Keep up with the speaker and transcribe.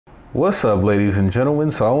What's up, ladies and gentlemen?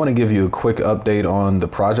 So I want to give you a quick update on the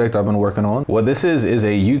project I've been working on. What this is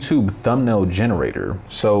a YouTube thumbnail generator.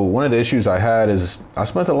 So one of the issues I had is I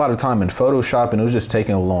spent a lot of time in Photoshop and it was just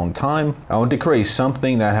taking a long time. I wanted to create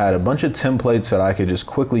something that had a bunch of templates that I could just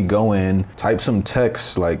quickly go in, type some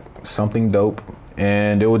text like something dope,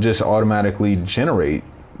 and it would just automatically generate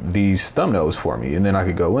these thumbnails for me. And then I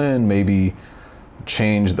could go in, maybe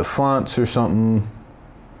change the fonts or something.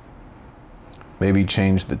 Maybe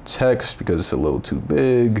change the text because it's a little too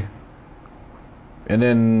big. And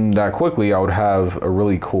then that quickly I would have a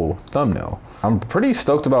really cool thumbnail. I'm pretty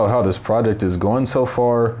stoked about how this project is going so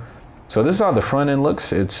far. So this is how the front end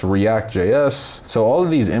looks. It's React.js. So all of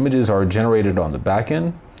these images are generated on the back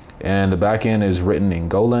end, and the back end is written in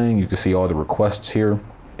Golang. You can see all the requests here.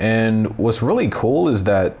 And what's really cool is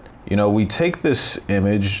that, we take this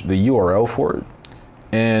image, the URL for it,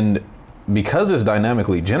 and because it's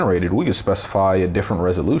dynamically generated, we can specify a different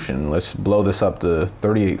resolution. Let's blow this up to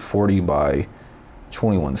 3840 by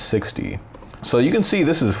 2160. So you can see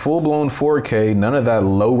this is full-blown 4K, none of that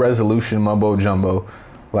low resolution mumbo jumbo,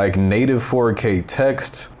 like native 4K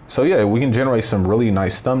text. So yeah, we can generate some really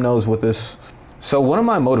nice thumbnails with this. So one of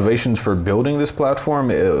my motivations for building this platform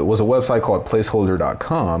was a website called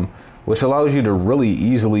placeholder.com, which allows you to really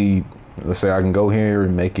easily, let's say I can go here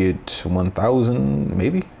and make it 1000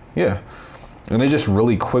 maybe. Yeah, and it just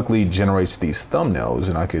really quickly generates these thumbnails,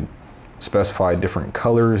 and I could specify different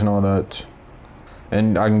colors and all that.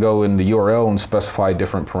 And I can go in the URL and specify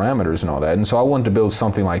different parameters and all that. And so I wanted to build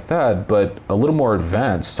something like that, but a little more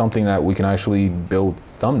advanced, something that we can actually build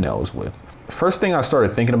thumbnails with. First thing I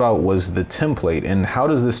started thinking about was the template and how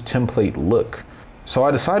does this template look? So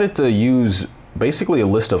I decided to use basically a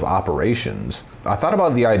list of operations. I thought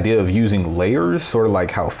about the idea of using layers, sort of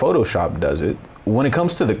like how Photoshop does it. When it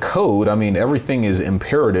comes to the code, everything is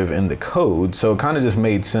imperative in the code, so it kind of just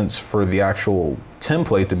made sense for the actual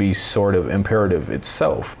template to be sort of imperative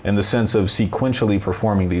itself in the sense of sequentially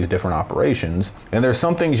performing these different operations. And there's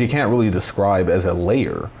some things you can't really describe as a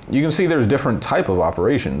layer. You can see there's different type of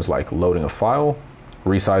operations like loading a file,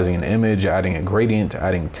 resizing an image, adding a gradient,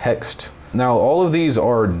 adding text. Now, all of these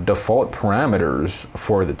are default parameters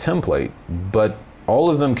for the template, but all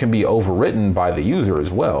of them can be overwritten by the user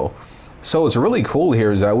as well. So what's really cool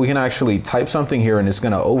here is that we can actually type something here and it's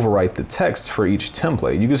going to overwrite the text for each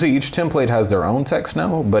template. You can see each template has their own text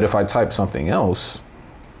now, but if I type something else,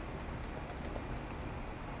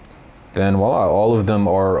 then voila, all of them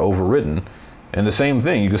are overwritten. And the same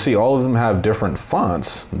thing, you can see all of them have different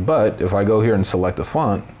fonts, but if I go here and select a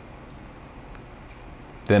font,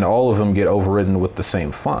 then all of them get overridden with the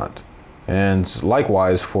same font. And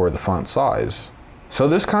likewise for the font size. So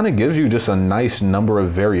this kind of gives you just a nice number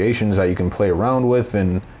of variations that you can play around with.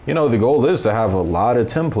 And the goal is to have a lot of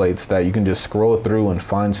templates that you can just scroll through and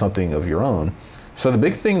find something of your own. So the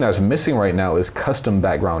big thing that's missing right now is custom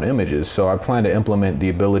background images. So I plan to implement the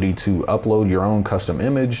ability to upload your own custom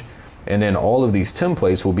image, and then all of these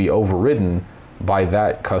templates will be overridden by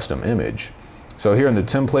that custom image. So here in the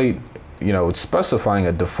template, it's specifying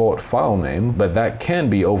a default file name, but that can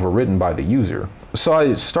be overridden by the user. So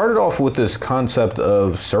I started off with this concept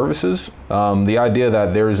of services, the idea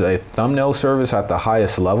that there's a thumbnail service at the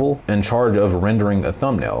highest level in charge of rendering a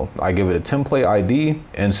thumbnail. I give it a template ID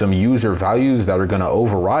and some user values that are going to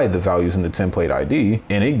override the values in the template ID,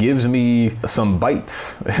 and it gives me some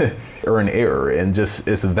bytes or an error, and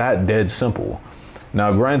it's that dead simple.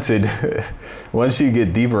 Now, granted, once you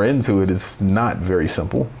get deeper into it, it's not very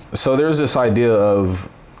simple. So there's this idea of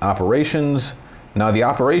operations. Now, the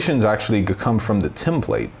operations actually come from the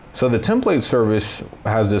template. So the template service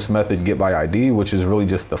has this method getById, which is really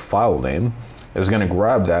just the file name. It's going to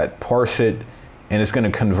grab that, parse it, and it's going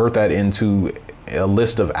to convert that into a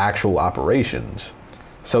list of actual operations.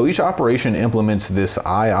 So each operation implements this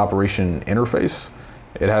operation interface.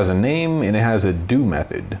 It has a name and it has a do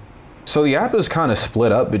method. So the app is kind of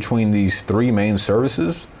split up between these three main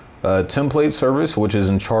services. Template service, which is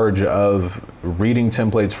in charge of reading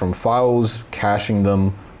templates from files, caching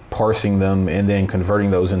them, parsing them, and then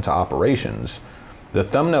converting those into operations. The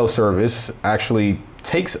thumbnail service actually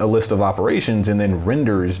takes a list of operations and then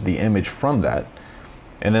renders the image from that.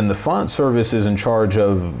 And then the font service is in charge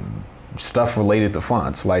of stuff related to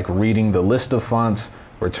fonts, like reading the list of fonts,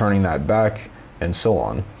 returning that back, and so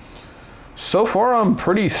on. So far, I'm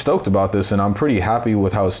pretty stoked about this, and I'm pretty happy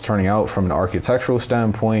with how it's turning out from an architectural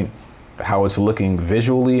standpoint, how it's looking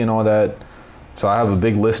visually and all that. So I have a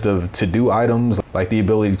big list of to-do items, like the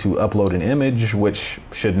ability to upload an image, which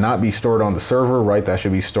should not be stored on the server, right? That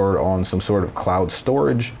should be stored on some sort of cloud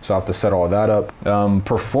storage. So I have to set all that up.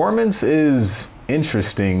 Performance is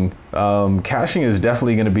interesting Caching is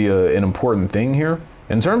definitely going to be an important thing here.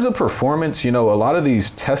 In terms of performance, you know, a lot of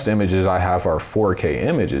these test images I have are 4K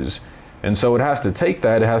images. And so it has to take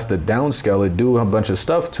that, it has to downscale it, do a bunch of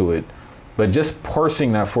stuff to it. But just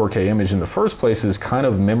parsing that 4K image in the first place is kind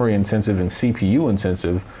of memory intensive and CPU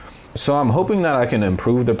intensive. So I'm hoping that I can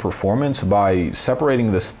improve the performance by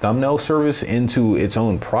separating this thumbnail service into its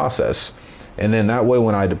own process. And then that way,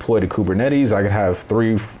 when I deploy to Kubernetes, I could have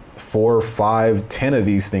 3, 4, 5, 10 of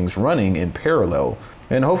these things running in parallel.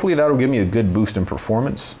 And hopefully that'll give me a good boost in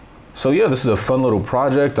performance. So yeah, this is a fun little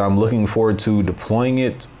project. I'm looking forward to deploying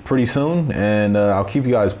it pretty soon, and I'll keep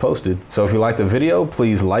you guys posted. So if you liked the video,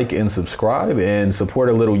 please like and subscribe and support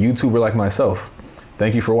a little YouTuber like myself.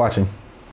 Thank you for watching.